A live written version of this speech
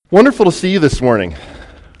Wonderful to see you this morning.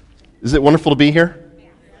 Is it wonderful to be here?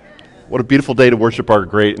 What a beautiful day to worship our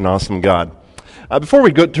great and awesome God. Before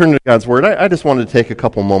we turn to God's Word, I just wanted to take a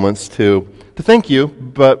couple moments to thank you,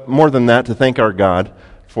 but more than that, to thank our God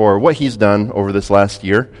for what He's done over this last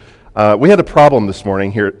year. We had a problem this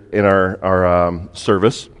morning here in our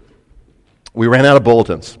service. We ran out of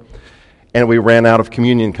bulletins, and we ran out of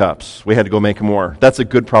communion cups. We had to go make more. That's a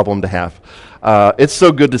good problem to have. It's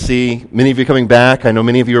so good to see many of you coming back. I know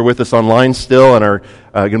many of you are with us online still and are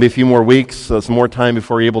going to be a few more weeks, some more time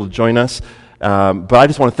before you're able to join us. But I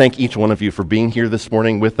just want to thank each one of you for being here this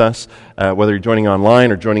morning with us, whether you're joining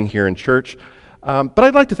online or joining here in church. But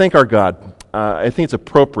I'd like to thank our God. I think it's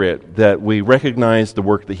appropriate that we recognize the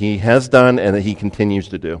work that He has done and that He continues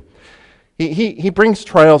to do. He brings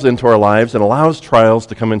trials into our lives and allows trials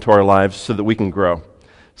to come into our lives so that we can grow,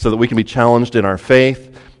 so that we can be challenged in our faith.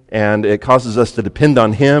 And it causes us to depend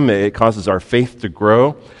on Him. It causes our faith to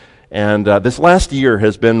grow. And this last year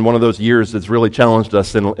has been one of those years that's really challenged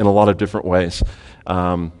us in a lot of different ways.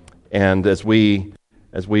 And as we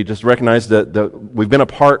just recognize that we've been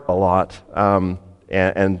apart a lot,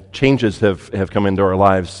 and changes have come into our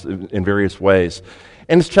lives in various ways.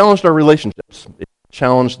 And it's challenged our relationships. It's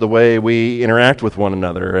challenged the way we interact with one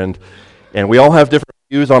another. And we all have different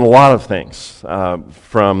views on a lot of things,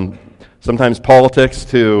 from sometimes politics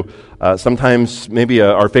to sometimes maybe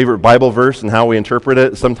our favorite Bible verse and how we interpret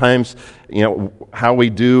it. Sometimes, how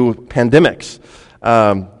we do pandemics.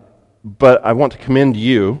 But I want to commend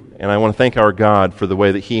you, and I want to thank our God for the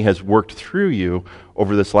way that He has worked through you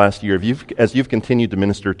over this last year as you've continued to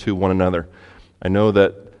minister to one another. I know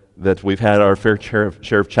that we've had our fair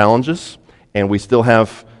share of challenges, and we still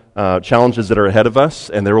have challenges that are ahead of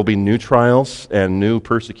us, and there will be new trials and new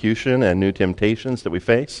persecution and new temptations that we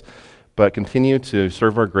face. But continue to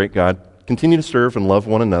serve our great God. Continue to serve and love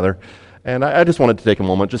one another. And I just wanted to take a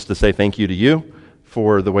moment just to say thank you to you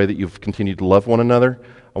for the way that you've continued to love one another.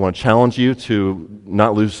 I want to challenge you to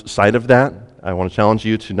not lose sight of that. I want to challenge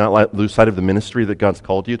you to not lose sight of the ministry that God's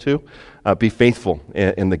called you to. Be faithful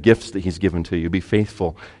in the gifts that He's given to you. Be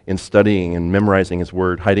faithful in studying and memorizing His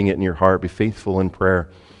Word, hiding it in your heart. Be faithful in prayer.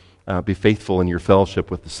 Be faithful in your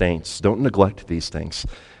fellowship with the saints. Don't neglect these things.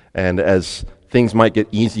 And as things might get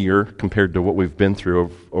easier compared to what we've been through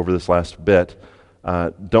over this last bit,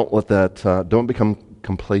 don't become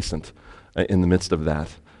complacent in the midst of that.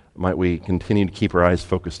 Might we continue to keep our eyes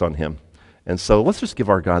focused on Him. And so let's just give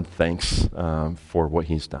our God thanks for what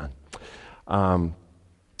He's done. I want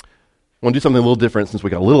to do something a little different since we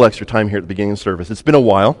got a little extra time here at the beginning of the service. It's been a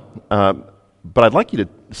while, but I'd like you to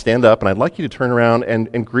stand up and I'd like you to turn around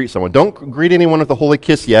and greet someone. Don't greet anyone with a holy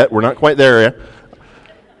kiss yet. We're not quite there yet.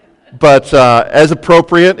 But as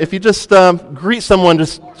appropriate, if you just greet someone,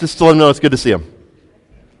 just to let them know it's good to see them.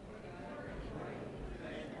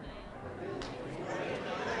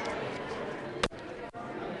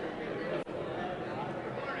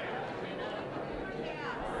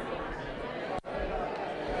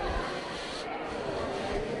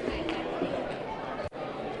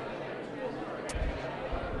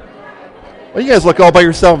 Well, you guys look all by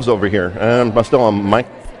yourselves over here. I'm still on mic.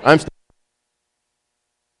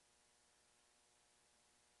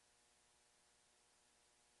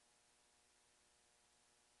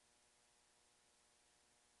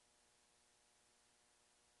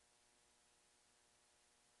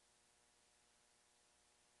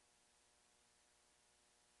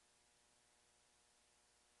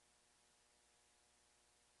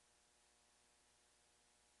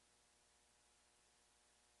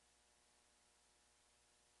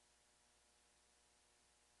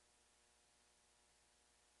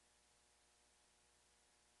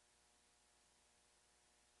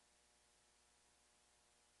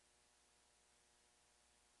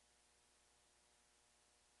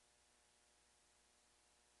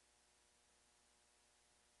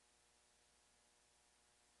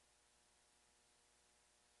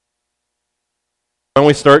 Why don't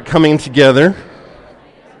we start coming together?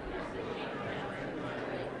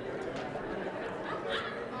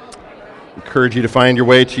 Encourage you to find your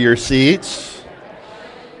way to your seats.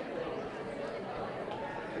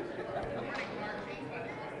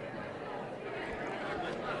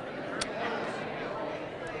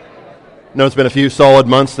 No, it's been a few solid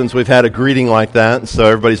months since we've had a greeting like that, so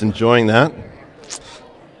everybody's enjoying that.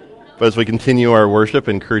 But as we continue our worship,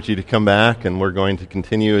 I encourage you to come back, and we're going to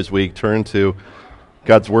continue as we turn to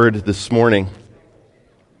God's Word this morning.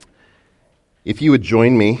 If you would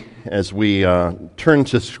join me as we turn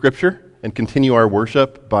to Scripture and continue our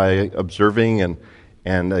worship by observing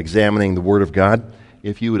and examining the Word of God,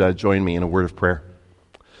 if you would join me in a word of prayer.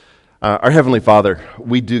 Our Heavenly Father,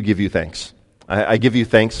 we do give you thanks. I give you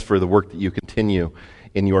thanks for the work that you continue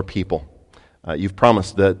in your people. You've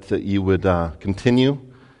promised that you would continue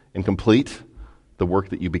and complete the work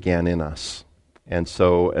that you began in us. And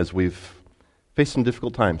so as we've faced some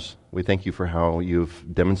difficult times, we thank you for how you've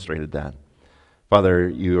demonstrated that. Father,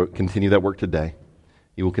 you continue that work today.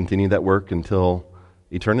 You will continue that work until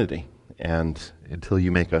eternity and until you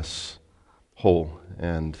make us whole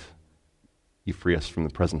and you free us from the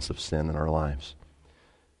presence of sin in our lives.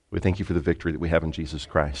 We thank you for the victory that we have in Jesus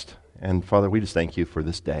Christ. And Father, we just thank you for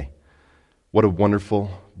this day. What a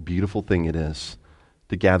wonderful, beautiful thing it is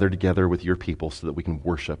to gather together with your people so that we can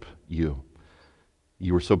worship you.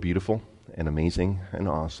 You are so beautiful and amazing and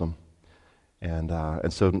awesome. And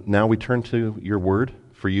so now we turn to your word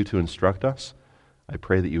for you to instruct us. I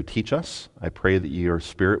pray that you would teach us. I pray that your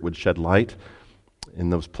Spirit would shed light in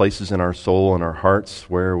those places in our soul and our hearts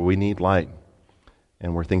where we need light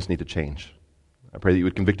and where things need to change. I pray that you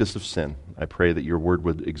would convict us of sin. I pray that your word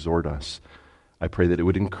would exhort us. I pray that it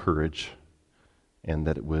would encourage and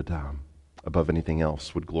that it would, above anything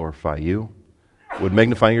else, would glorify you, would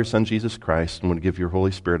magnify your Son, Jesus Christ, and would give your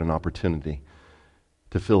Holy Spirit an opportunity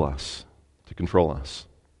to fill us, to control us,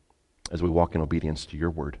 as we walk in obedience to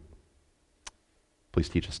your word. Please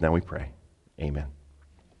teach us now, we pray. Amen.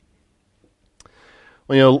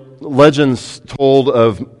 Well, legends told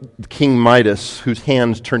of King Midas, whose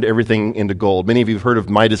hand turned everything into gold. Many of you have heard of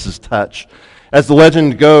Midas's touch. As the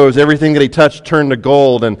legend goes, everything that he touched turned to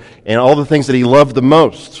gold, and all the things that he loved the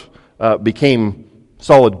most became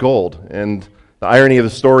solid gold. And the irony of the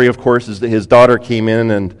story, of course, is that his daughter came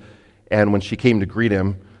in, and when she came to greet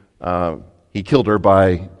him, he killed her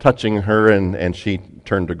by touching her, and she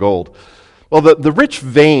turned to gold. Well, the rich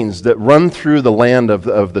veins that run through the land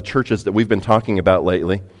of the churches that we've been talking about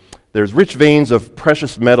lately, there's rich veins of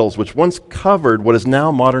precious metals which once covered what is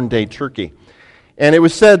now modern-day Turkey. And it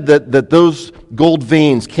was said that those gold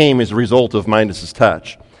veins came as a result of Midas's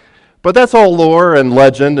touch. But that's all lore and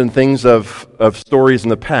legend and things of stories in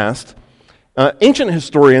the past. Ancient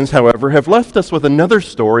historians, however, have left us with another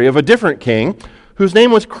story of a different king whose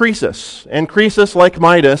name was Croesus. And Croesus, like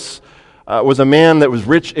Midas, was a man that was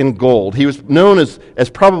rich in gold. He was known as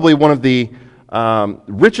probably one of the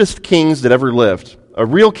richest kings that ever lived. A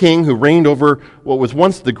real king who reigned over what was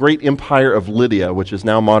once the great empire of Lydia, which is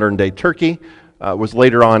now modern-day Turkey, was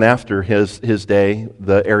later on after his day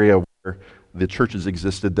the area where the churches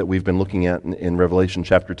existed that we've been looking at in Revelation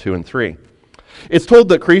chapter 2 and 3. It's told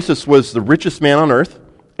that Croesus was the richest man on earth,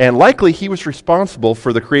 and likely he was responsible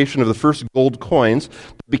for the creation of the first gold coins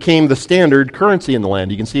that became the standard currency in the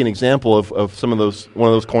land. You can see an example of one of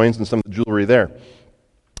those coins and some of the jewelry there.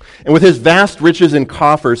 And with his vast riches in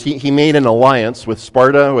coffers, he made an alliance with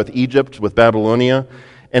Sparta, with Egypt, with Babylonia.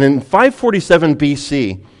 And in 547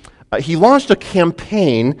 BC, he launched a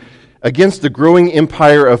campaign against the growing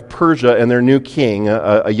empire of Persia and their new king,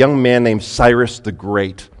 a young man named Cyrus the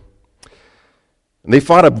Great. And they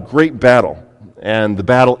fought a great battle. And the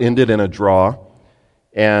battle ended in a draw.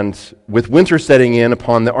 And with winter setting in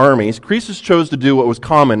upon the armies, Croesus chose to do what was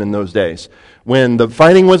common in those days. When the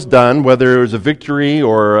fighting was done, whether it was a victory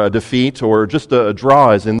or a defeat or just a draw,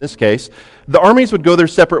 as in this case, the armies would go their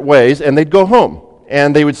separate ways and they'd go home.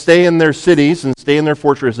 And they would stay in their cities and stay in their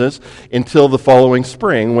fortresses until the following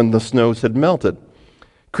spring when the snows had melted.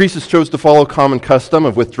 Croesus chose to follow common custom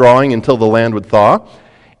of withdrawing until the land would thaw.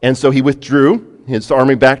 And so he withdrew his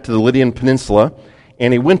army back to the Lydian Peninsula,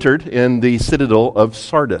 and he wintered in the citadel of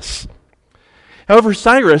Sardis. However,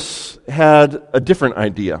 Cyrus had a different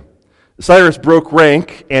idea. Cyrus broke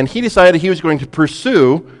rank, and he decided he was going to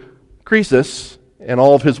pursue Croesus and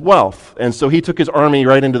all of his wealth. And so he took his army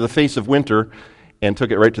right into the face of winter and took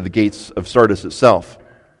it right to the gates of Sardis itself.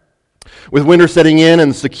 With winter setting in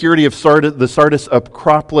and the security of the Sardis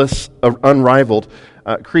Acropolis unrivaled,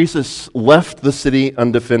 Croesus left the city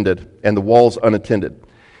undefended and the walls unattended.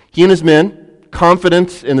 He and his men,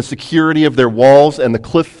 confident in the security of their walls and the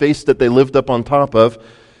cliff face that they lived up on top of,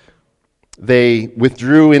 they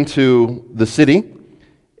withdrew into the city,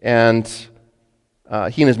 and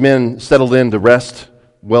he and his men settled in to rest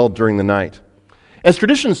well during the night. As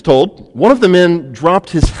tradition's told, one of the men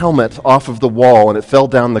dropped his helmet off of the wall and it fell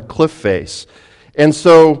down the cliff face. And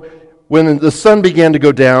so when the sun began to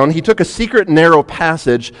go down, he took a secret narrow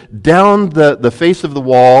passage down the face of the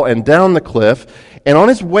wall and down the cliff, and on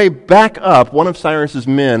his way back up, one of Cyrus's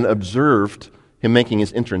men observed him making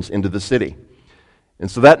his entrance into the city.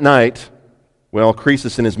 And so that night, while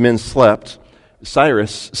Croesus and his men slept,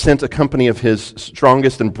 Cyrus sent a company of his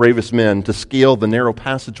strongest and bravest men to scale the narrow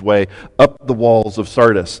passageway up the walls of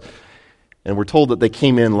Sardis. And we're told that they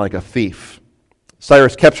came in like a thief.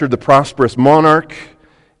 Cyrus captured the prosperous monarch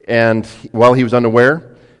and while he was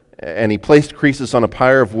unaware, and he placed Croesus on a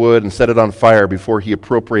pyre of wood and set it on fire before he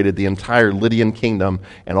appropriated the entire Lydian kingdom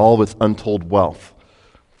and all of its untold wealth.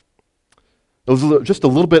 It was just a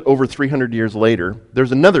little bit over 300 years later,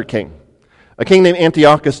 there's another king, a king named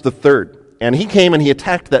Antiochus III, and he came and he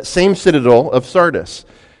attacked that same citadel of Sardis.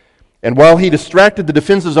 And while he distracted the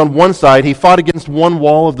defenses on one side, he fought against one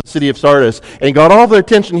wall of the city of Sardis, and he got all their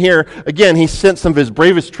attention here. Again, he sent some of his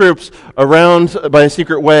bravest troops around by a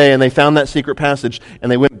secret way, and they found that secret passage,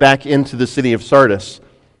 and they went back into the city of Sardis,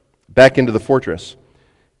 back into the fortress.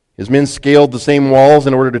 His men scaled the same walls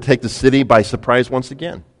in order to take the city by surprise once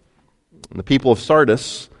again. And the people of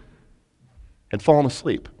Sardis had fallen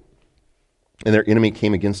asleep, and their enemy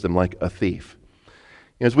came against them like a thief.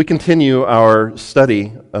 As we continue our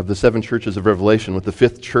study of the seven churches of Revelation with the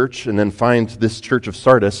fifth church and then find this church of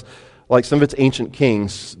Sardis, like some of its ancient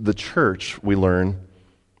kings, the church, we learn,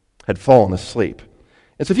 had fallen asleep.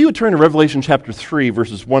 And so if you would turn to Revelation chapter 3,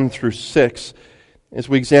 verses 1 through 6, as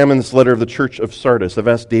we examine this letter of the church of Sardis, I've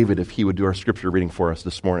asked David if he would do our scripture reading for us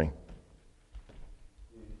this morning.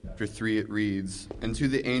 Chapter 3, it reads, "And to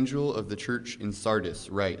the angel of the church in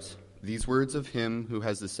Sardis write, these words of him who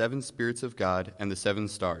has the seven spirits of God and the seven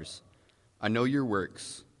stars. I know your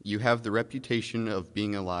works. You have the reputation of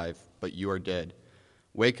being alive, but you are dead.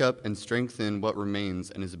 Wake up and strengthen what remains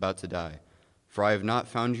and is about to die. For I have not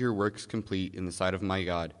found your works complete in the sight of my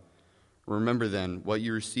God. Remember then what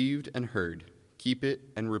you received and heard. Keep it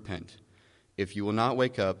and repent. If you will not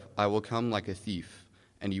wake up, I will come like a thief,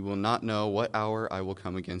 and you will not know what hour I will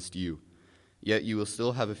come against you. Yet you will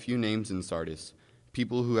still have a few names in Sardis,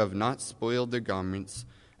 people who have not spoiled their garments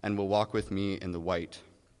and will walk with me in the white.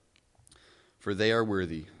 For they are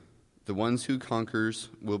worthy. The ones who conquers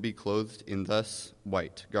will be clothed in thus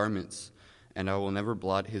white garments, and I will never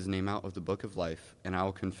blot his name out of the book of life, and I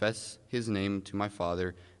will confess his name to my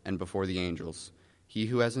Father and before the angels. He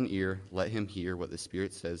who has an ear, let him hear what the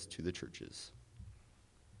Spirit says to the churches."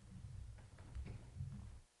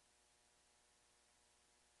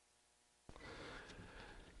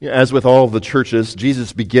 As with all of the churches,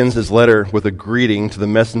 Jesus begins his letter with a greeting to the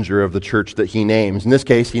messenger of the church that he names. In this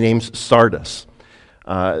case, he names Sardis.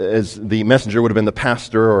 As the messenger would have been the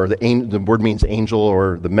pastor, or the word means angel,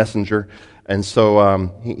 or the messenger. And so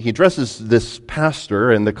he addresses this pastor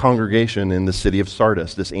and the congregation in the city of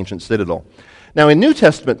Sardis, this ancient citadel. Now, in New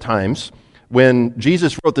Testament times, when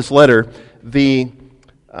Jesus wrote this letter, the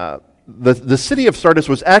city of Sardis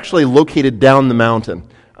was actually located down the mountain.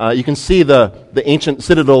 You can see the ancient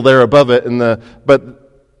citadel there above it,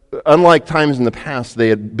 but unlike times in the past, they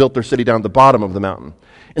had built their city down at the bottom of the mountain.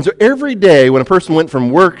 And so every day when a person went from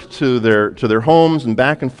work to their homes and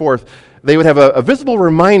back and forth, they would have a visible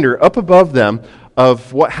reminder up above them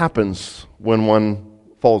of what happens when one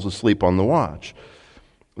falls asleep on the watch.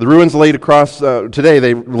 The ruins laid across, today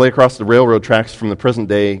they lay across the railroad tracks from the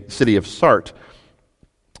present-day city of Sart.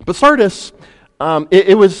 But Sardis,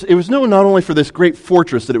 it was known not only for this great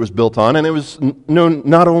fortress that it was built on, and it was known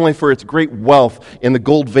not only for its great wealth in the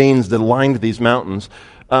gold veins that lined these mountains,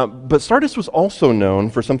 but Sardis was also known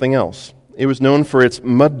for something else. It was known for its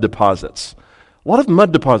mud deposits. A lot of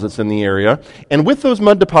mud deposits in the area, and with those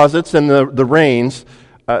mud deposits and the rains,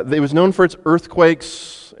 it was known for its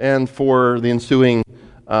earthquakes and for the ensuing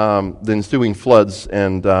floods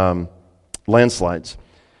and landslides.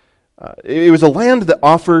 It was a land that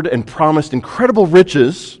offered and promised incredible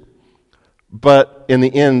riches, but in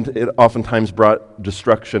the end, it oftentimes brought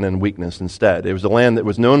destruction and weakness instead. It was a land that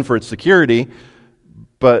was known for its security,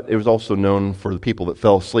 but it was also known for the people that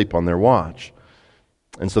fell asleep on their watch.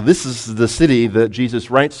 And so this is the city that Jesus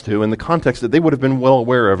writes to in the context that they would have been well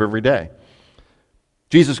aware of every day.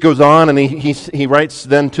 Jesus goes on and he writes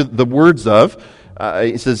then to the words of,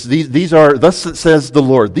 he says, these are, thus says the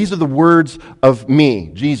Lord, these are the words of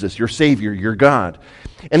me, Jesus, your Savior, your God.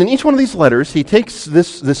 And in each one of these letters, he takes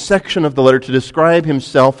this section of the letter to describe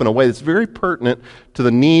himself in a way that's very pertinent to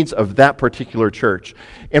the needs of that particular church.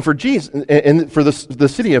 And for Jesus, and for the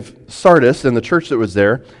city of Sardis and the church that was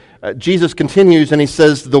there, Jesus continues and he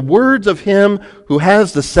says, the words of him who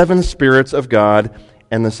has the seven spirits of God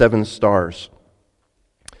and the seven stars.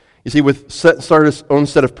 You see, with Sardis' own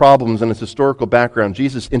set of problems and its historical background,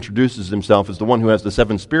 Jesus introduces himself as the one who has the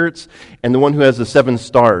seven spirits and the one who has the seven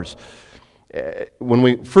stars. When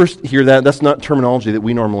we first hear that, that's not terminology that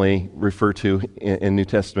we normally refer to in New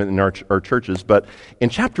Testament in our churches, but in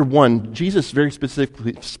chapter 1, Jesus very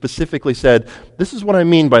specifically said, this is what I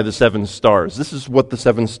mean by the seven stars. This is what the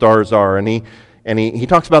seven stars are. And And he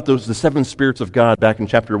talks about the seven spirits of God back in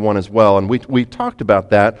chapter 1 as well. And we talked about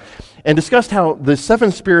that and discussed how the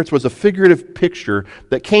seven spirits was a figurative picture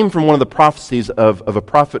that came from one of the prophecies of a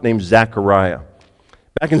prophet named Zechariah.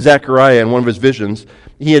 Back in Zechariah, in one of his visions,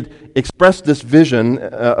 he had expressed this vision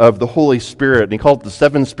of the Holy Spirit, and he called it the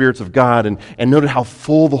seven spirits of God, and noted how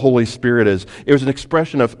full the Holy Spirit is. It was an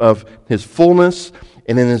expression of his fullness.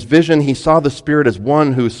 And in his vision, he saw the Spirit as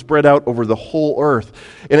one who is spread out over the whole earth.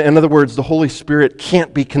 In other words, the Holy Spirit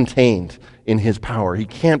can't be contained in his power. He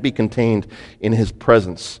can't be contained in his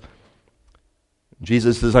presence.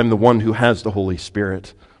 Jesus says, I'm the one who has the Holy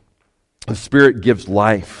Spirit. The Spirit gives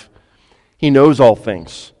life. He knows all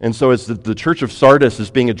things. And so as the church of Sardis is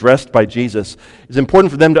being addressed by Jesus, it's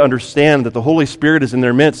important for them to understand that the Holy Spirit is in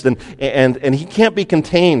their midst, and he can't be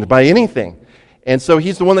contained by anything. And so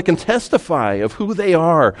he's the one that can testify of who they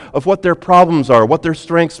are, of what their problems are, what their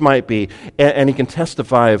strengths might be, and he can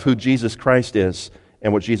testify of who Jesus Christ is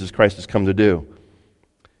and what Jesus Christ has come to do.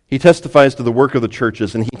 He testifies to the work of the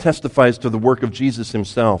churches, and he testifies to the work of Jesus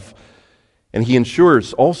himself. And he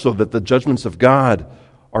ensures also that the judgments of God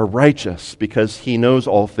are righteous because he knows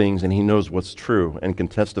all things and he knows what's true and can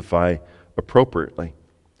testify appropriately.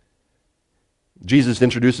 Jesus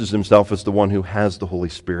introduces himself as the one who has the Holy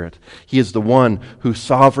Spirit. He is the one who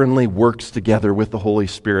sovereignly works together with the Holy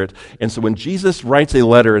Spirit. And so when Jesus writes a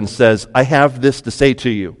letter and says, I have this to say to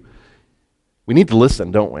you, we need to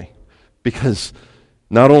listen, don't we? Because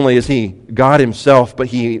not only is he God himself, but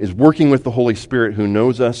he is working with the Holy Spirit who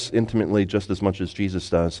knows us intimately just as much as Jesus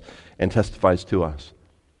does and testifies to us.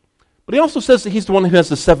 But he also says that he's the one who has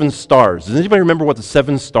the seven stars. Does anybody remember what the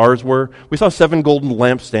seven stars were? We saw seven golden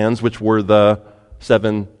lampstands, which were the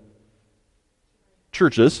seven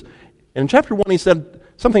churches. And in chapter 1, he said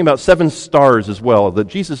something about seven stars as well, that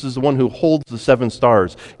Jesus is the one who holds the seven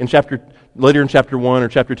stars. Later in chapter 1 or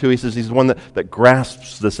chapter 2, he says he's the one that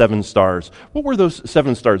grasps the seven stars. What were those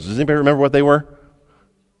seven stars? Does anybody remember what they were?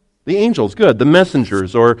 The angels, good. The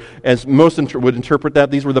messengers, or as most would interpret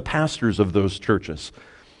that, these were the pastors of those churches.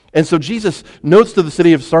 And so Jesus notes to the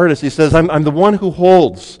city of Sardis, he says, I'm the one who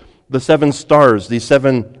holds the seven stars, these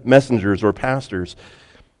seven messengers or pastors.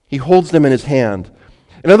 He holds them in his hand.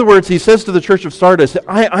 In other words, he says to the church of Sardis,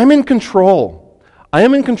 I'm in control. I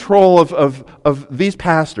am in control of these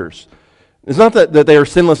pastors. It's not that they are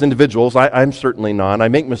sinless individuals. I'm certainly not. I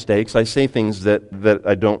make mistakes. I say things that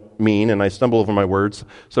I don't mean, and I stumble over my words.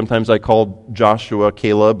 Sometimes I call Joshua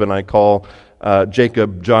Caleb, and I call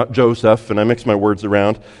Jacob Joseph, and I mix my words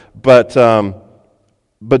around.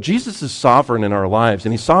 But Jesus is sovereign in our lives,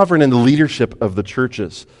 and he's sovereign in the leadership of the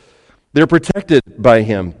churches. They're protected by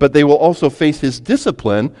him, but they will also face his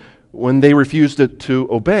discipline when they refuse to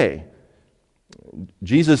obey.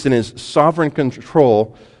 Jesus, in his sovereign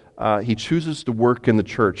control, he chooses to work in the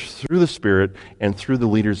church through the Spirit and through the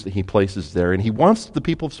leaders that he places there, and he wants the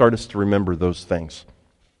people of Sardis to remember those things.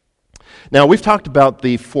 Now, we've talked about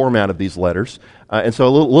the format of these letters, and so a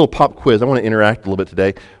little pop quiz. I want to interact a little bit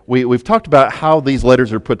today. We've talked about how these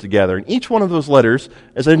letters are put together. And each one of those letters,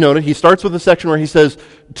 as I noted, he starts with a section where he says,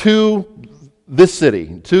 to this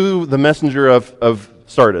city, to the messenger of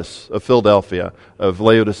Sardis, of Philadelphia, of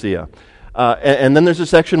Laodicea. And then there's a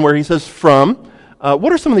section where he says, from.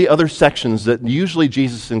 What are some of the other sections that usually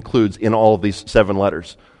Jesus includes in all of these seven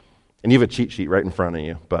letters? And you have a cheat sheet right in front of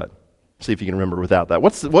you, but see if you can remember without that.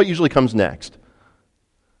 What usually comes next?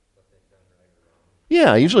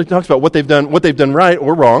 Yeah, he usually talks about what they've done right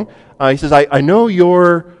or wrong. He says, I know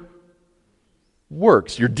your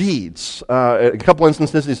works, your deeds. A couple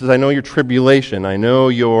instances, he says, I know your tribulation. I know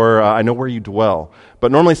where you dwell.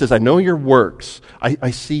 But normally he says, I know your works.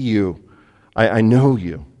 I see you. I know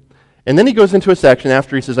you. And then he goes into a section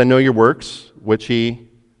after he says, I know your works, which he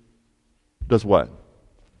does what?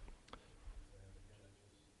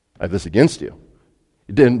 I have this against you.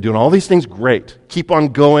 You're doing all these things great. Keep on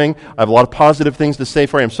going. I have a lot of positive things to say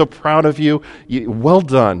for you. I'm so proud of you. Well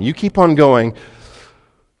done. You keep on going.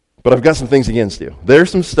 But I've got some things against you.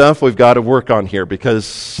 There's some stuff we've got to work on here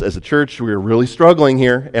because as a church, we're really struggling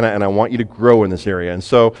here, and I want you to grow in this area. And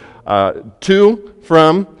so,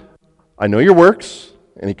 from, I know your works,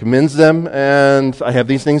 and he commends them, and I have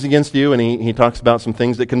these things against you, and he talks about some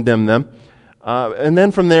things that condemn them. And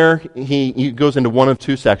then from there, he goes into one of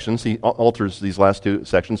two sections. He alters these last two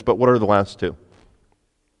sections, but what are the last two?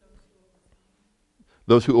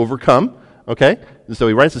 Those who overcome, okay? And so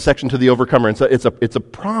he writes a section to the overcomer, and so it's a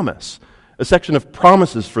promise, a section of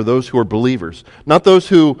promises for those who are believers. Not those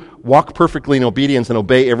who walk perfectly in obedience and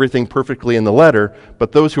obey everything perfectly in the letter,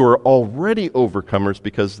 but those who are already overcomers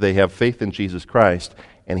because they have faith in Jesus Christ,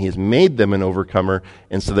 and he has made them an overcomer,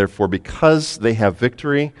 and so therefore because they have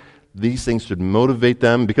victory, These things should motivate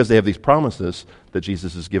them, because they have these promises that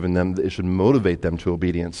Jesus has given them, it should motivate them to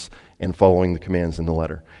obedience and following the commands in the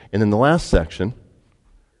letter. And then the last section,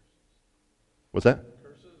 what's that?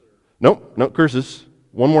 Nope, no curses.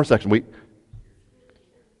 One more section.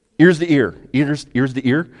 Ears to ear. Ears to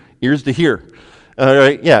ear. Ears to hear. All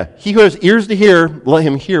right, yeah. He who has ears to hear, let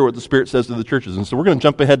him hear what the Spirit says to the churches. And so we're going to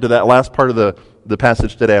jump ahead to that last part of the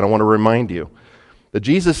passage today, and I want to remind you that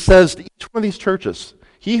Jesus says to each one of these churches,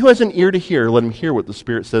 he who has an ear to hear, let him hear what the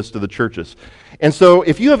Spirit says to the churches. And so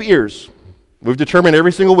if you have ears, we've determined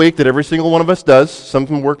every single week that every single one of us does. Some of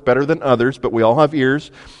them work better than others, but we all have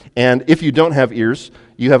ears. And if you don't have ears,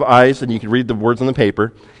 you have eyes and you can read the words on the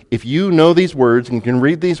paper. If you know these words and can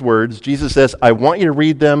read these words, Jesus says, I want you to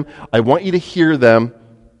read them, I want you to hear them,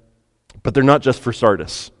 but they're not just for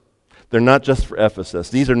Sardis. They're not just for Ephesus.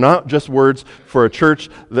 These are not just words for a church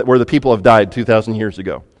where the people have died 2,000 years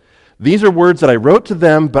ago. These are words that I wrote to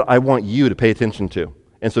them, but I want you to pay attention to.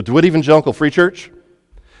 And so, DeWitt Evangelical Free Church,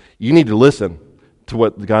 you need to listen to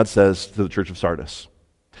what God says to the church of Sardis.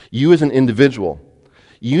 You as an individual,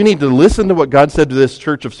 you need to listen to what God said to this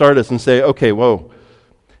church of Sardis and say, okay, whoa,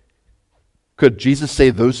 could Jesus say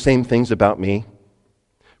those same things about me?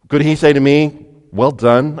 Could he say to me, well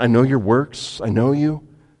done, I know your works, I know you?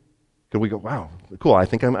 Could we go, wow, cool, I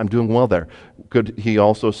think I'm doing well there. Could he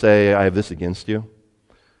also say, I have this against you?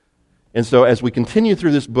 And so as we continue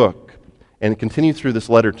through this book and continue through this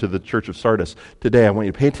letter to the church of Sardis, today I want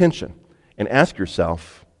you to pay attention and ask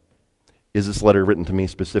yourself, is this letter written to me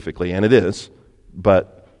specifically? And it is,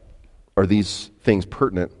 but are these things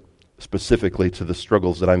pertinent specifically to the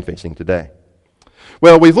struggles that I'm facing today?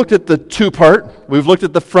 Well, we've looked at the to part, we've looked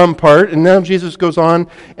at the from part, and now Jesus goes on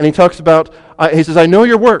and he talks about, he says, I know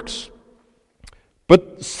your works,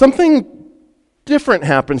 but something different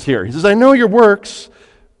happens here. He says, I know your works,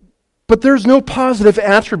 but there's no positive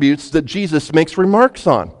attributes that Jesus makes remarks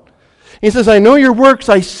on. He says, I know your works,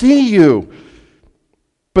 I see you.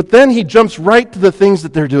 But then he jumps right to the things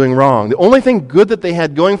that they're doing wrong. The only thing good that they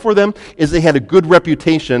had going for them is they had a good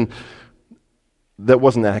reputation that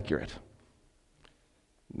wasn't accurate.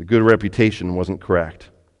 The good reputation wasn't correct.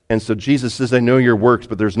 And so Jesus says, I know your works,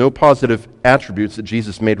 but there's no positive attributes that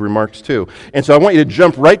Jesus made remarks to. And so I want you to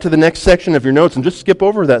jump right to the next section of your notes and just skip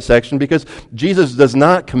over that section, because Jesus does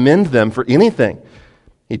not commend them for anything.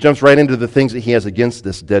 He jumps right into the things that he has against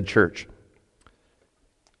this dead church.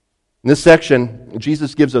 In this section,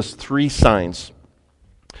 Jesus gives us three signs.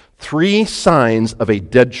 Three signs of a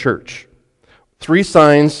dead church. Three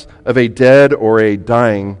signs of a dead or a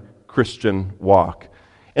dying Christian walk.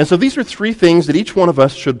 And so these are three things that each one of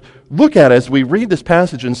us should look at as we read this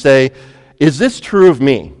passage and say, is this true of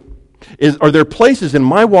me? Are there places in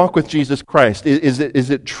my walk with Jesus Christ? Is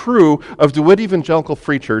it true of DeWitt Evangelical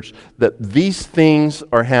Free Church that these things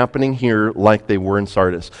are happening here like they were in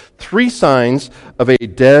Sardis? Three signs of a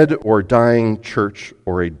dead or dying church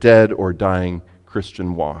or a dead or dying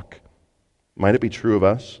Christian walk. Might it be true of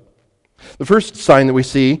us? The first sign that we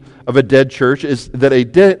see of a dead church is that a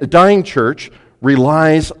dying church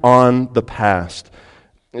relies on the past.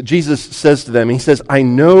 Jesus says to them, he says, I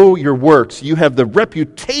know your works. You have the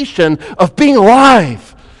reputation of being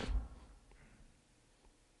alive,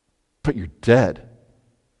 but you're dead.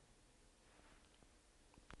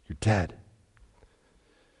 You're dead.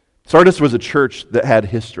 Sardis was a church that had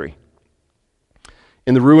history.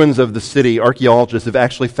 In the ruins of the city, archaeologists have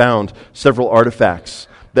actually found several artifacts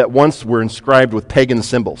that once were inscribed with pagan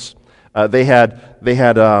symbols. They had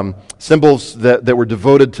symbols that were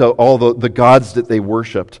devoted to all the gods that they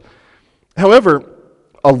worshipped. However,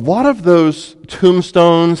 a lot of those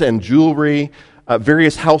tombstones and jewelry,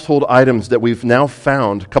 various household items that we've now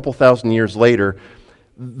found a couple thousand years later,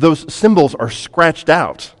 those symbols are scratched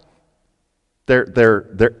out.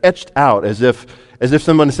 They're etched out as if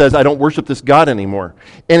someone says, I don't worship this God anymore.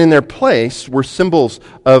 And in their place were symbols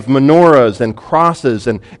of menorahs and crosses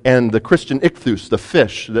and the Christian ichthus, the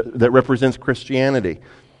fish that represents Christianity.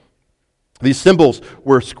 These symbols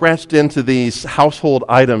were scratched into these household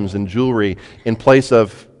items and jewelry in place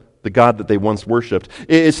of the God that they once worshipped.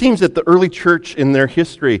 It seems that the early church in their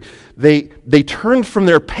history, they turned from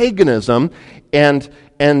their paganism and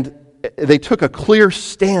they took a clear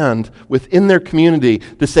stand within their community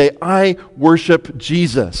to say, I worship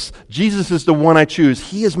Jesus. Jesus is the one I choose.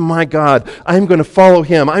 He is my God. I'm going to follow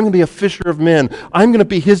him. I'm going to be a fisher of men. I'm going to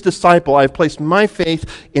be his disciple. I've placed my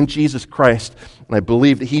faith in Jesus Christ, and I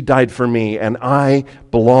believe that he died for me, and I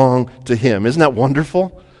belong to him. Isn't that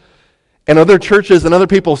wonderful? And other churches and other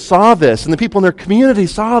people saw this, and the people in their community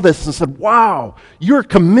saw this and said, wow, you're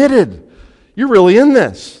committed. You're really in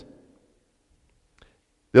this.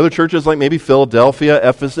 The other churches, like maybe Philadelphia,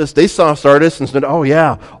 Ephesus, they saw Sardis and said, oh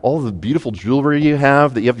yeah, all the beautiful jewelry you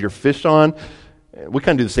have that you have your fish on. We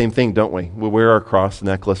kind of do the same thing, don't we? We wear our cross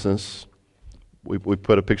necklaces. We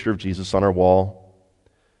put a picture of Jesus on our wall.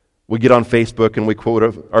 We get on Facebook and we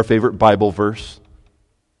quote our favorite Bible verse.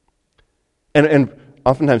 And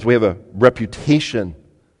oftentimes we have a reputation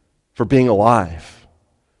for being alive.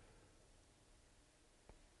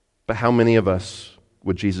 But how many of us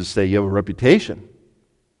would Jesus say, you have a reputation,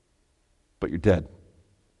 but you're dead?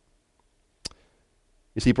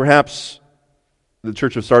 You see, perhaps the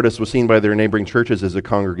church of Sardis was seen by their neighboring churches as a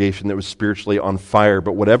congregation that was spiritually on fire,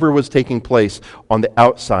 but whatever was taking place on the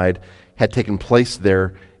outside had taken place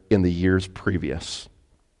there in the years previous.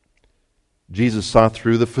 Jesus saw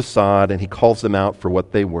through the facade and he calls them out for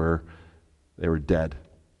what they were. They were dead.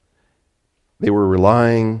 They were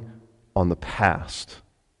relying on the past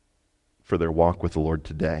for their walk with the Lord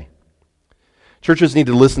today. Churches need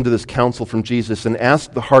to listen to this counsel from Jesus and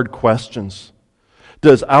ask the hard questions.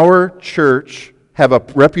 Does our church have a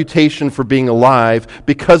reputation for being alive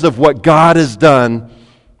because of what God has done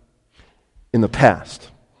in the past?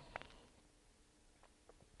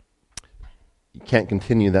 You can't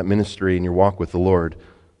continue that ministry in your walk with the Lord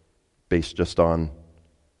based just on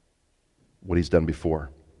what He's done before.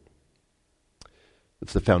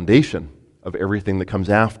 It's the foundation of everything that comes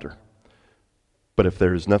after. But if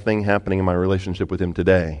there's nothing happening in my relationship with Him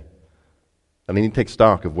today, then I need to take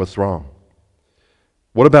stock of what's wrong.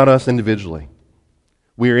 What about us individually?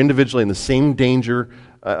 We are individually in the same danger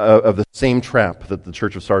of the same trap that the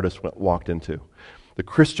church of Sardis walked into. The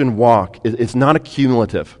Christian walk is not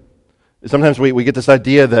accumulative. Sometimes we get this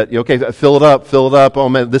idea that, okay, fill it up. Oh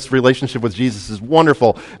man, this relationship with Jesus is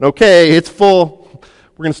wonderful. Okay, it's full.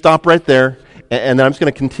 We're going to stop right there. And then I'm just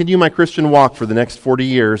going to continue my Christian walk for the next 40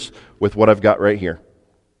 years with what I've got right here.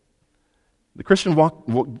 The Christian walk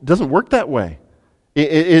doesn't work that way.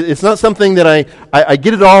 It's not something that I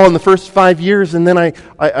get it all in the first 5 years and then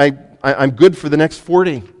I'm good for the next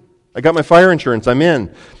 40. I got my fire insurance, I'm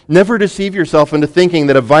in. Never deceive yourself into thinking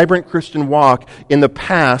that a vibrant Christian walk in the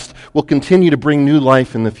past will continue to bring new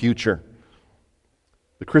life in the future.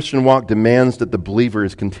 The Christian walk demands that the believer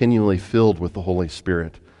is continually filled with the Holy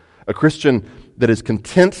Spirit. A Christian that is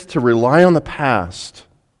content to rely on the past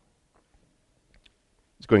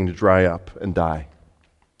is going to dry up and die.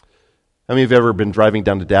 How many of you have ever been driving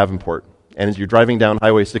down to Davenport? And as you're driving down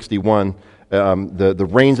Highway 61, the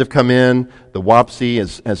rains have come in, the Wapsie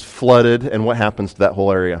has flooded, and what happens to that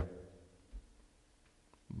whole area?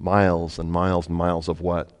 Miles and miles and miles of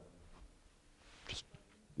what? Just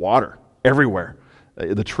water everywhere.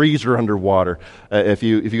 The trees are underwater. If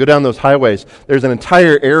you go down those highways, there's an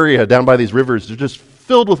entire area down by these rivers that's just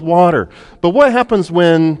filled with water. But what happens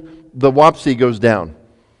when the Wapsie goes down?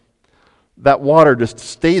 That water just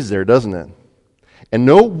stays there, doesn't it? And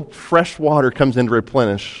no fresh water comes in to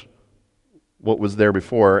replenish what was there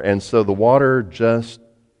before, and so the water just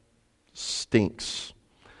stinks.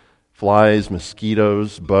 Flies,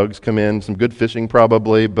 mosquitoes, bugs come in, some good fishing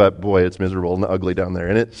probably, but boy, it's miserable and ugly down there,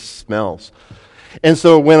 and it smells. And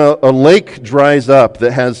so when a lake dries up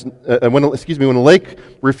that has, when a lake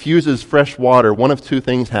refuses fresh water, one of two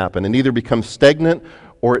things happen. It either becomes stagnant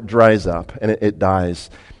or it dries up and it dies.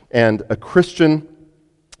 And a Christian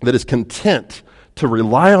that is content to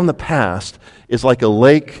rely on the past is like a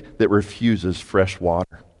lake that refuses fresh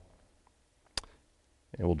water.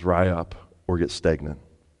 It will dry up or get stagnant.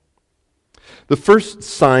 The first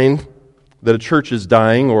sign that a church is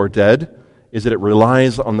dying or dead is that it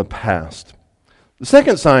relies on the past. The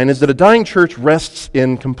second sign is that a dying church rests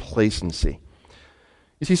in complacency.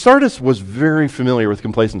 You see, Sardis was very familiar with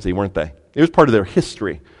complacency, weren't they? It was part of their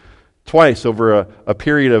history. Twice over a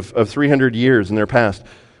period of 300 years in their past,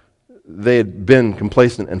 they had been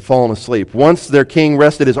complacent and fallen asleep. Once their king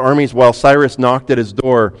rested his armies while Cyrus knocked at his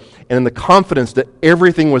door, and in the confidence that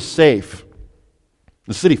everything was safe,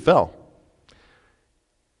 the city fell.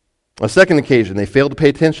 On a second occasion, they failed to pay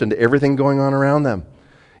attention to everything going on around them.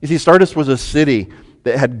 You see, Sardis was a city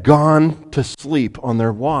that had gone to sleep on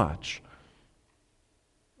their watch.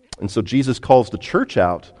 And so Jesus calls the church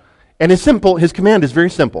out. And his command is very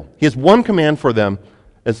simple. He has one command for them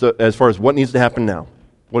as far as what needs to happen now.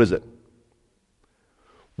 What is it?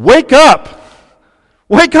 Wake up!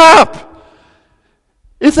 Wake up!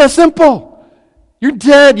 It's that simple. You're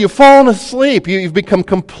dead. You've fallen asleep. You've become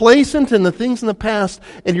complacent in the things in the past,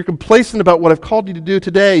 and you're complacent about what I've called you to do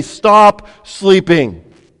today. Stop sleeping.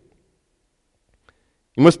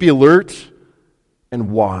 You must be alert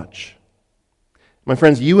and watch. My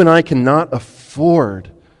friends, you and I cannot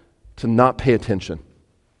afford to not pay attention.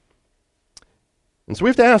 And so we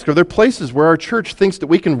have to ask, are there places where our church thinks that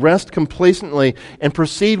we can rest complacently and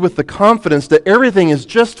proceed with the confidence that everything is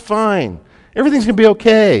just fine? Everything's going to be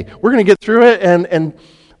okay. We're going to get through it, and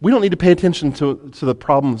we don't need to pay attention to the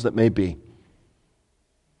problems that may be.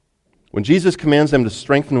 When Jesus commands them to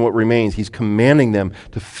strengthen what remains, he's commanding them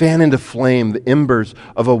to fan into flame the embers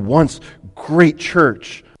of a once great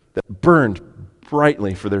church that burned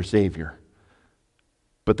brightly for their Savior.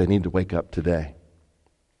 But they need to wake up today.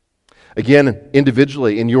 Again,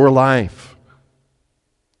 individually, in your life,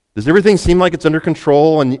 does everything seem like it's under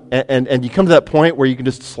control and you come to that point where you can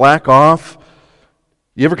just slack off?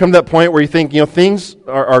 You ever come to that point where you think, things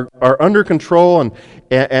are under control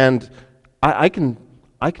and I can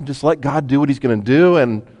just let God do what he's going to do,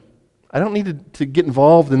 and I don't need to get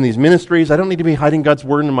involved in these ministries. I don't need to be hiding God's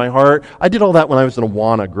word in my heart. I did all that when I was in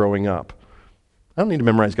Awana growing up. I don't need to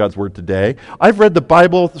memorize God's word today. I've read the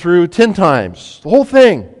Bible through 10 times, the whole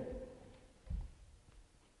thing.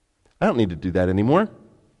 I don't need to do that anymore.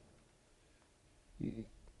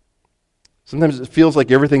 Sometimes it feels like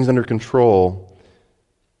everything's under control,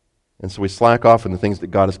 and so we slack off in the things that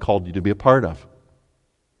God has called you to be a part of.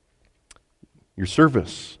 Your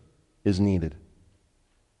service is needed.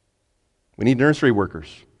 We need nursery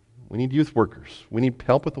workers. We need youth workers. We need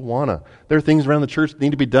help with Awana. There are things around the church that need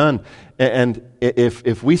to be done. And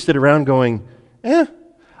if we sit around going,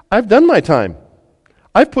 I've done my time.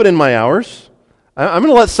 I've put in my hours. I'm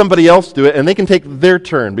going to let somebody else do it, and they can take their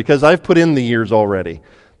turn because I've put in the years already.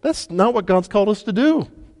 That's not what God's called us to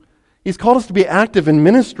do. He's called us to be active in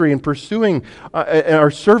ministry and pursuing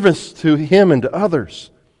our service to him and to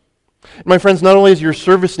others. My friends, not only is your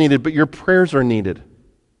service needed, but your prayers are needed.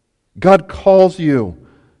 God calls you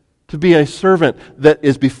to be a servant that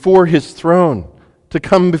is before his throne, to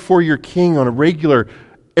come before your king on a regular,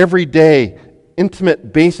 everyday,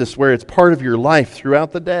 intimate basis where it's part of your life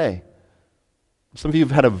throughout the day. Some of you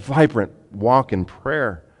have had a vibrant walk in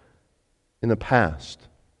prayer in the past.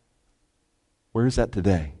 Where is that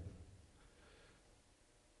today?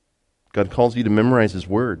 God calls you to memorize his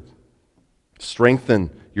word.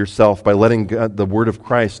 Strengthen yourself by letting God, the word of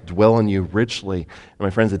Christ dwell in you richly. And my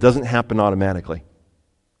friends, it doesn't happen automatically.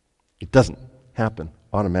 It doesn't happen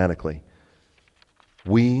automatically.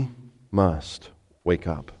 We must wake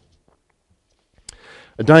up.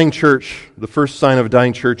 A dying church, the first sign of a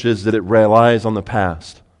dying church is that it relies on the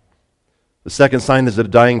past. The second sign is that a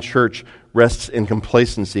dying church rests in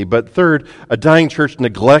complacency. But third, a dying church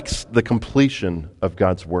neglects the completion of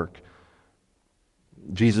God's work.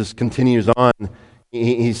 Jesus continues on.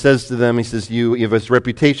 He says to them, he says, you have this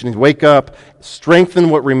reputation. Wake up, strengthen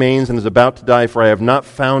what remains and is about to die, for I have not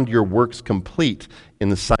found your works complete in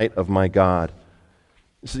the sight of my God.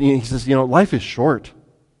 He says, life is short.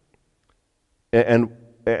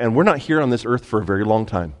 And we're not here on this earth for a very long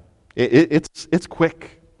time. It's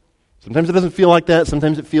quick. Sometimes it doesn't feel like that.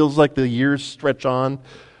 Sometimes it feels like the years stretch on.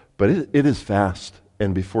 But it is fast.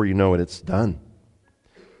 And before you know it, it's done.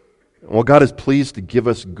 Well, God is pleased to give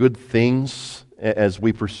us good things as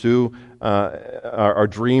we pursue our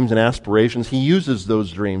dreams and aspirations. He uses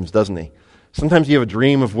those dreams, doesn't he? Sometimes you have a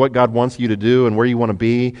dream of what God wants you to do and where you want to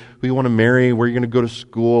be, who you want to marry, where you're going to go to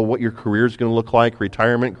school, what your career is going to look like,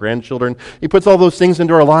 retirement, grandchildren. He puts all those things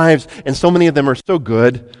into our lives, and so many of them are so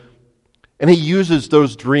good. And he uses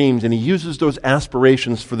those dreams and he uses those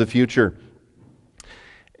aspirations for the future.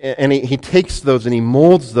 And he takes those and he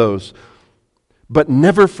molds those. But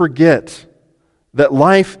never forget that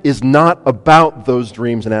life is not about those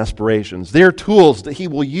dreams and aspirations. They're tools that he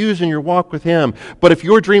will use in your walk with him. But if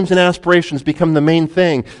your dreams and aspirations become the main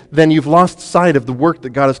thing, then you've lost sight of the work that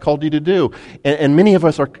God has called you to do. And many of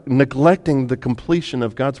us are neglecting the completion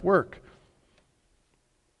of God's work.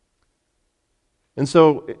 And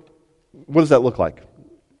so, what does that look like?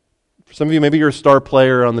 For some of you, maybe you're a star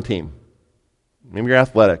player on the team. Maybe you're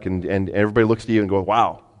athletic, and everybody looks at you and goes,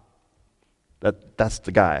 wow, that's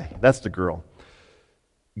the guy, that's the girl.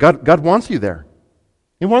 God wants you there.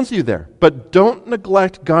 He wants you there. But don't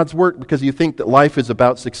neglect God's work because you think that life is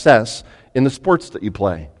about success in the sports that you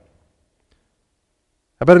play.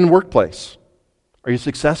 How about in the workplace? Are you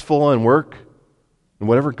successful in work and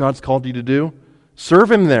whatever God's called you to do?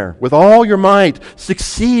 Serve him there with all your might.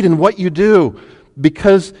 Succeed in what you do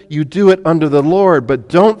because you do it under the Lord. But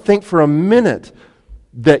don't think for a minute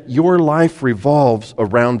that your life revolves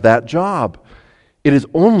around that job. It is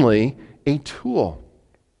only a tool.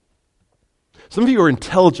 Some of you are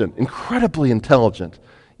intelligent, incredibly intelligent.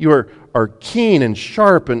 You are keen and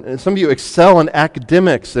sharp, and some of you excel in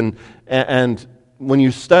academics, and when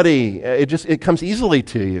you study, it comes easily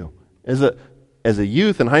to you as a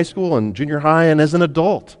youth in high school and junior high and as an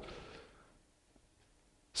adult.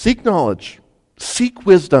 Seek knowledge. Seek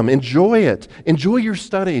wisdom. Enjoy it. Enjoy your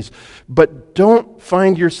studies. But don't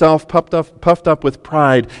find yourself puffed up with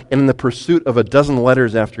pride and in the pursuit of a dozen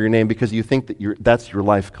letters after your name because you think that that's your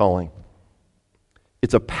life calling.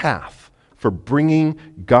 It's a path for bringing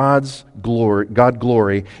God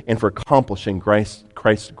glory and for accomplishing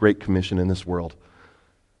Christ's great commission in this world.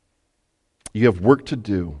 You have work to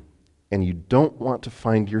do, and you don't want to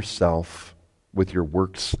find yourself with your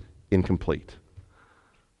works incomplete.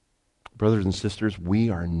 Brothers and sisters, we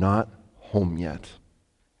are not home yet.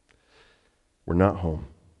 We're not home.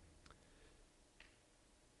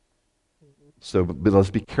 So but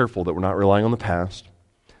let's be careful that we're not relying on the past,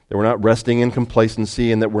 that we're not resting in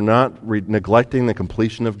complacency, and that we're not neglecting the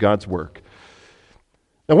completion of God's work.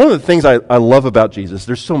 Now, one of the things I love about Jesus,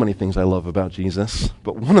 there's so many things I love about Jesus,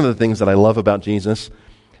 but one of the things that I love about Jesus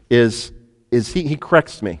is he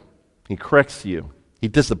corrects me. He corrects you. He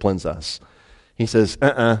disciplines us. He says,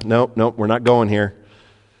 nope, we're not going here.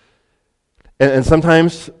 And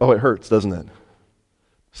sometimes, it hurts, doesn't it?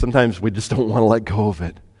 Sometimes we just don't want to let go of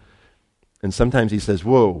it. And sometimes he says,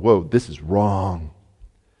 whoa, this is wrong.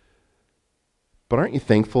 But aren't you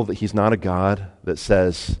thankful that he's not a God that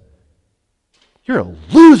says, you're a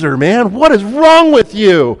loser, man. What is wrong with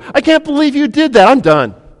you? I can't believe you did that. I'm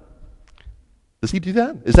done. Does he do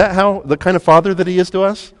that? Is that how the kind of father that he is to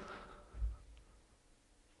us?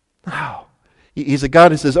 No. He's a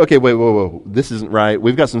God who says, okay, whoa, this isn't right.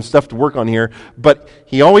 We've got some stuff to work on here. But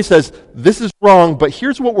he always says, this is wrong, but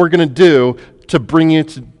here's what we're going to do to bring you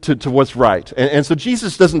to what's right. And so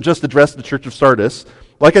Jesus doesn't just address the church of Sardis.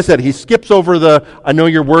 Like I said, he skips over the, I know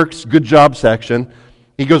your works, good job section.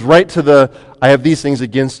 He goes right to the, I have these things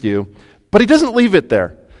against you. But he doesn't leave it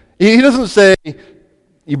there. He doesn't say,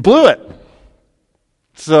 you blew it,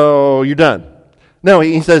 so you're done. No,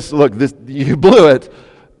 he says, look, you blew it,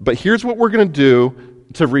 but here's what we're going to do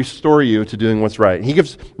to restore you to doing what's right. He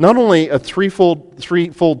gives not only a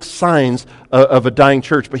threefold signs of a dying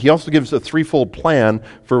church, but he also gives a threefold plan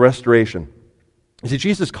for restoration. You see,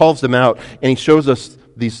 Jesus calls them out, and he shows us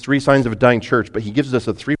these three signs of a dying church, but he gives us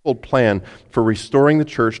a threefold plan for restoring the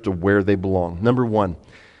church to where they belong. Number one,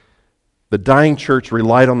 the dying church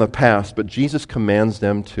relied on the past, but Jesus commands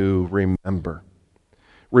them to remember.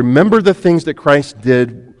 Remember the things that Christ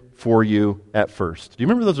did for you at first. Do you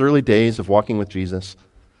remember those early days of walking with Jesus? Do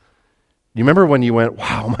you remember when you went,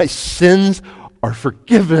 wow, my sins are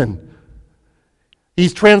forgiven?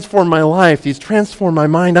 He's transformed my life. He's transformed my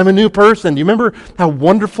mind. I'm a new person. Do you remember how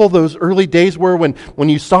wonderful those early days were when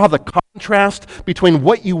you saw the contrast between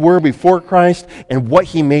what you were before Christ and what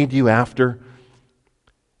he made you after?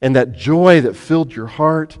 And that joy that filled your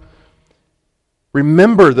heart.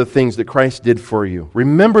 Remember the things that Christ did for you.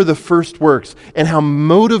 Remember the first works and how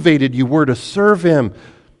motivated you were to serve him.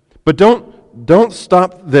 But don't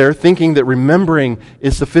stop there thinking that remembering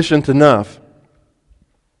is sufficient enough.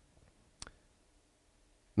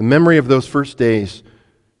 The memory of those first days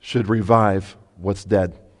should revive what's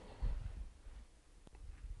dead.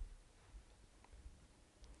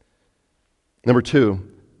 Number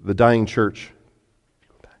two, the dying church.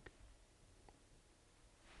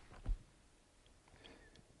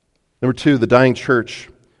 Number two, the dying church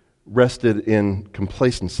rested in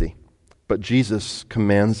complacency, but Jesus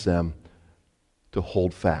commands them to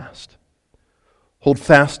hold fast. Hold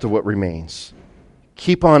fast to what remains.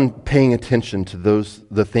 Keep on paying attention to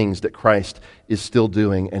the things that Christ is still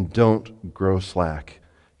doing, and don't grow slack.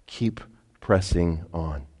 Keep pressing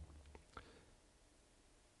on.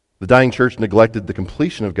 The dying church neglected the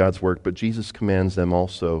completion of God's work, but Jesus commands them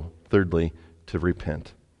also, thirdly, to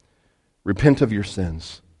repent. Repent of your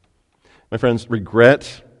sins. My friends,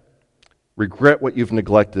 regret what you've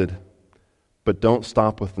neglected, but don't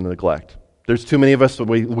stop with the neglect. There's too many of us,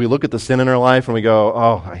 we look at the sin in our life and we go,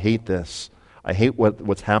 oh, I hate this. I hate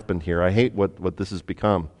what's happened here. I hate what this has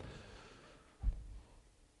become.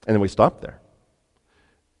 And then we stop there.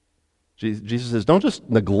 Jesus says, don't just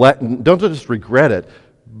regret it,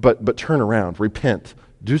 but turn around, repent,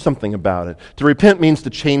 do something about it. To repent means to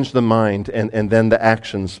change the mind, and then the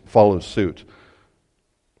actions follow suit.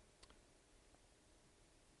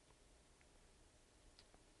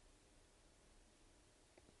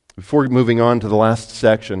 Before moving on to the last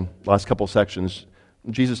couple sections,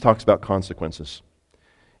 Jesus talks about consequences.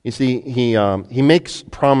 You see, he makes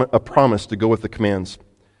a promise to go with the commands.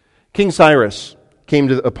 King Cyrus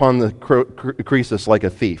came upon the Croesus like a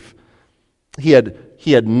thief. He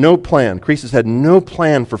had no plan. Croesus had no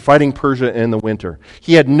plan for fighting Persia in the winter.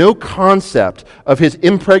 He had no concept of his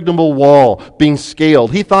impregnable wall being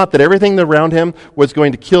scaled. He thought that everything around him was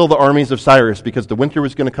going to kill the armies of Cyrus because the winter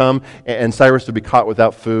was going to come and Cyrus would be caught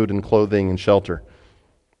without food and clothing and shelter.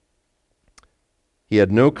 He had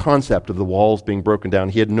no concept of the walls being broken down.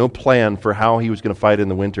 He had no plan for how he was going to fight in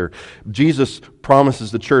the winter. Jesus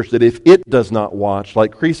promises the church that if it does not watch,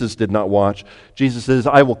 like Croesus did not watch, Jesus says,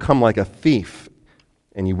 I will come like a thief,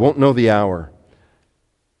 and you won't know the hour.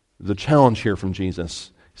 The challenge here from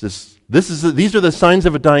Jesus. He says, these are the signs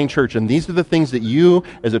of a dying church, and these are the things that you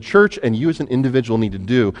as a church and you as an individual need to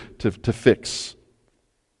do to fix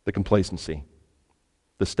the complacency,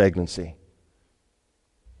 the stagnancy.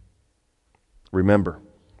 Remember,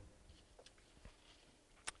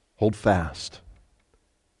 hold fast,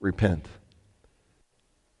 repent.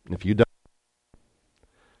 And if you don't,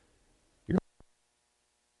 you're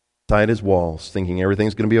inside his walls thinking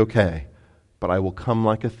everything's going to be okay, but I will come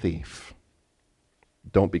like a thief.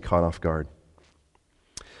 Don't be caught off guard.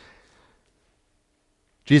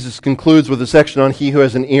 Jesus concludes with a section on he who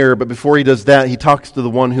has an ear, but before he does that, he talks to the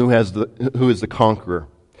one who is the conqueror.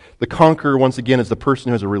 The conqueror, once again, is the person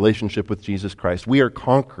who has a relationship with Jesus Christ. We are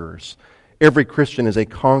conquerors. Every Christian is a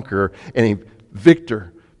conqueror and a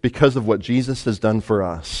victor because of what Jesus has done for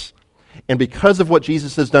us. And because of what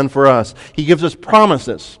Jesus has done for us, he gives us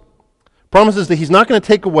promises. Promises that he's not going to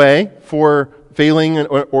take away for failing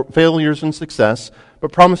or failures and success,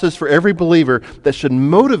 but promises for every believer that should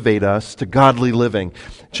motivate us to godly living.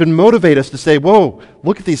 Should motivate us to say, whoa,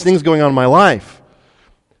 look at these things going on in my life.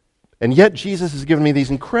 And yet Jesus has given me these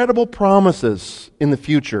incredible promises in the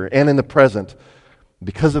future and in the present.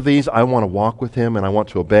 Because of these, I want to walk with him and I want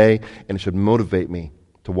to obey, and it should motivate me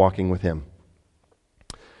to walking with him.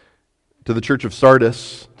 To the church of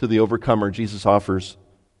Sardis, to the overcomer, Jesus offers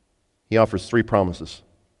three promises.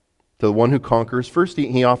 To the one who conquers, first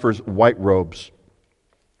he offers white robes.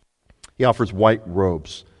 He offers white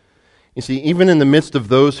robes. You see, even in the midst of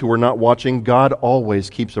those who are not watching, God always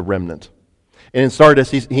keeps a remnant. And in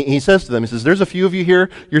Sardis, he says to them, he says, there's a few of you here,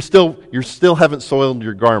 you still haven't soiled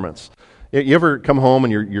your garments. You ever come home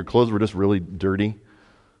and your clothes were just really dirty?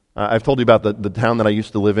 I've told you about the town that I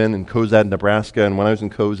used to live in Cozad, Nebraska, and when I was in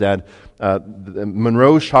Cozad, the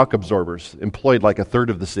Monroe shock absorbers employed like a third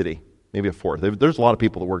of the city, maybe a fourth. There's a lot of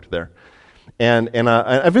people that worked there. And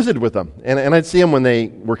I visited with them, and I'd see them when they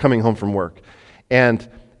were coming home from work. And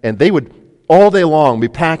they would all day long be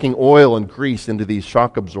packing oil and grease into these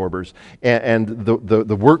shock absorbers, and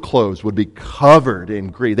the work clothes would be covered in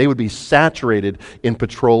grease. They would be saturated in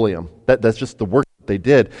petroleum. That's just the work that they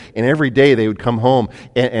did. And every day they would come home,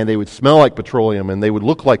 and they would smell like petroleum, and they would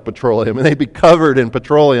look like petroleum, and they'd be covered in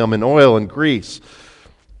petroleum and oil and grease.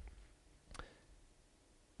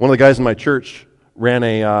 One of the guys in my church ran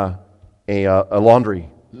a laundry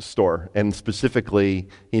store, and specifically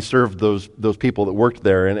he served those people that worked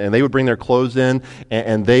there, and they would bring their clothes in,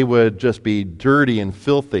 and they would just be dirty and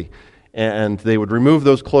filthy, and they would remove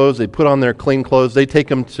those clothes, they'd put on their clean clothes, they'd take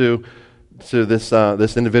them to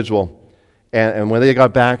this individual, and when they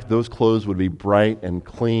got back, those clothes would be bright and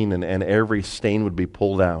clean, and every stain would be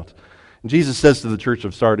pulled out. And Jesus says to the church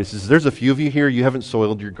of Sardis, he says, there's a few of you here, you haven't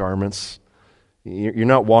soiled your garments, you're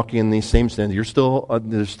not walking in these same sins, there's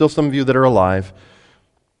still some of you that are alive.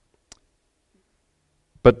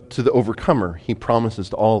 But to the overcomer, he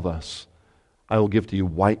promises to all of us, I will give to you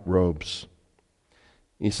white robes.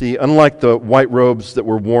 You see, unlike the white robes that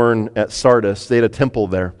were worn at Sardis, they had a temple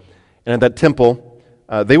there. And at that temple,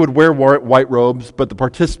 they would wear white robes, but the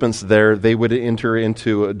participants there, they would enter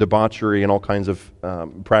into debauchery and all kinds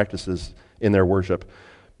of practices in their worship.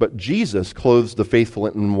 But Jesus clothes the faithful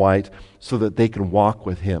in white so that they can walk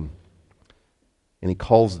with him. And he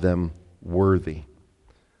calls them worthy.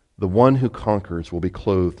 The one who conquers will be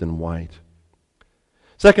clothed in white.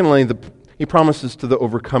 Secondly, he promises to the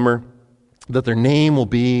overcomer that their name will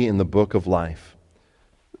be in the book of life.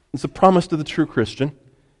 It's a promise to the true Christian.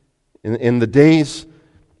 In the days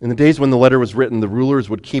when the letter was written, the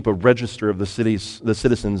rulers would keep a register of the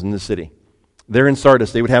citizens in the city. There in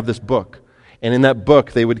Sardis, they would have this book, and in that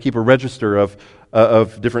book, they would keep a register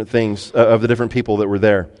of different things, of the different people that were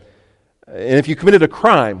there. And if you committed a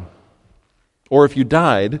crime, or if you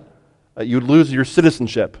died, you'd lose your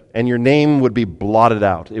citizenship, and your name would be blotted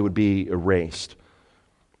out. It would be erased.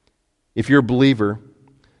 If you're a believer,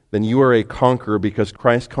 then you are a conqueror because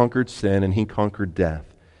Christ conquered sin and he conquered death.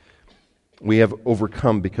 We have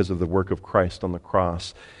overcome because of the work of Christ on the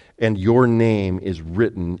cross, and your name is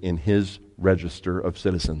written in his register of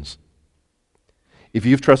citizens. If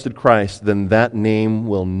you've trusted Christ, then that name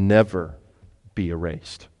will never be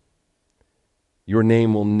erased. Your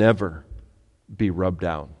name will never be rubbed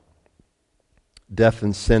out. Death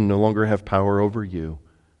and sin no longer have power over you.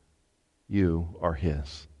 You are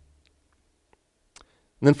his.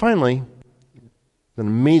 And then finally, an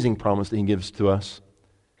amazing promise that he gives to us.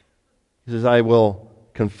 He says, I will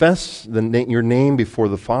confess your name before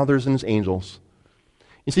the fathers and his angels.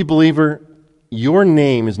 You see, believer, your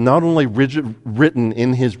name is not only written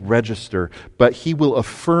in his register, but he will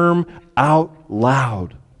affirm out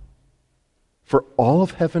loud for all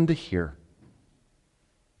of heaven to hear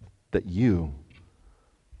that you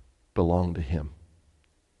belong to him.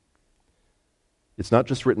 It's not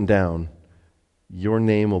just written down. Your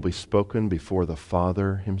name will be spoken before the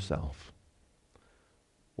Father himself.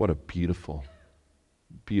 What a beautiful,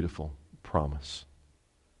 beautiful promise.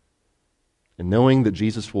 And knowing that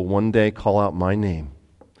Jesus will one day call out my name,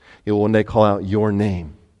 he will one day call out your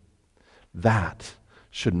name, that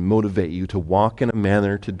should motivate you to walk in a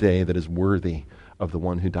manner today that is worthy of the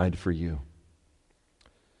one who died for you.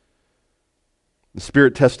 The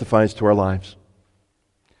Spirit testifies to our lives.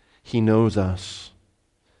 He knows us.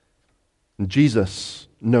 And Jesus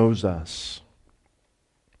knows us.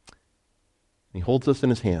 He holds us in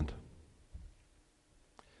his hand.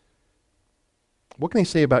 What can he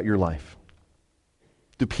say about your life?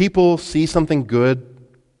 Do people see something good,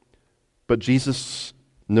 but Jesus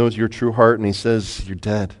knows your true heart and he says, you're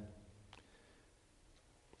dead?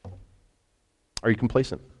 Are you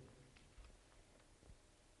complacent?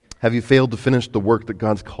 Have you failed to finish the work that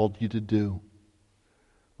God's called you to do?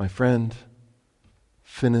 My friend,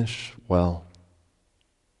 finish well.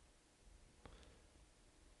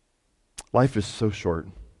 Life is so short.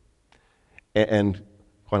 And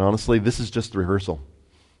quite honestly, this is just the rehearsal.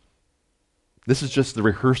 This is just the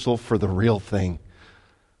rehearsal for the real thing.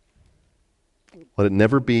 Let it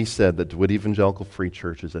never be said that DeWitt Evangelical Free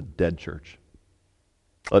Church is a dead church.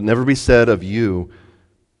 Let it never be said of you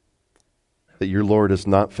that your Lord has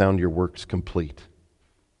not found your works complete.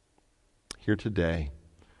 Hear today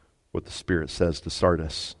what the Spirit says to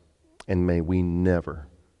Sardis, and may we never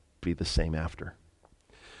be the same after.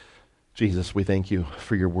 Jesus, we thank you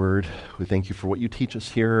for your word. We thank you for what you teach us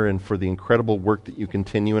here and for the incredible work that you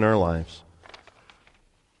continue in our lives.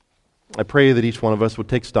 I pray that each one of us would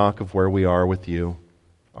take stock of where we are with you,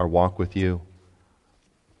 our walk with you.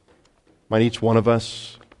 Might each one of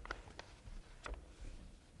us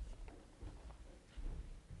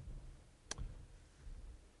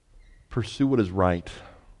pursue what is right.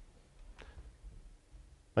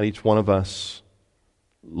 Might each one of us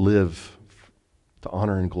live to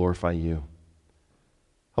honor and glorify you.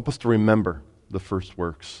 Help us to remember the first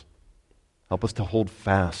works. Help us to hold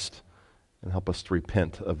fast and help us to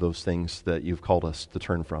repent of those things that you've called us to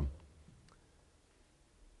turn from.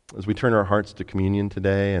 As we turn our hearts to communion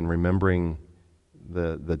today and remembering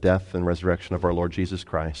the death and resurrection of our Lord Jesus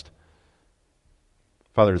Christ,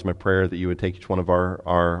 Father, it's my prayer that you would take each one of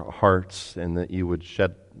our hearts and that you would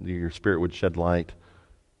your Spirit would shed light.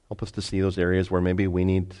 Help us to see those areas where maybe we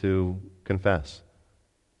need to confess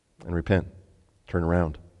and repent, turn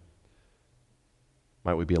around.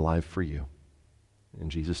 Might we be alive for you. In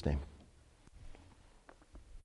Jesus' name.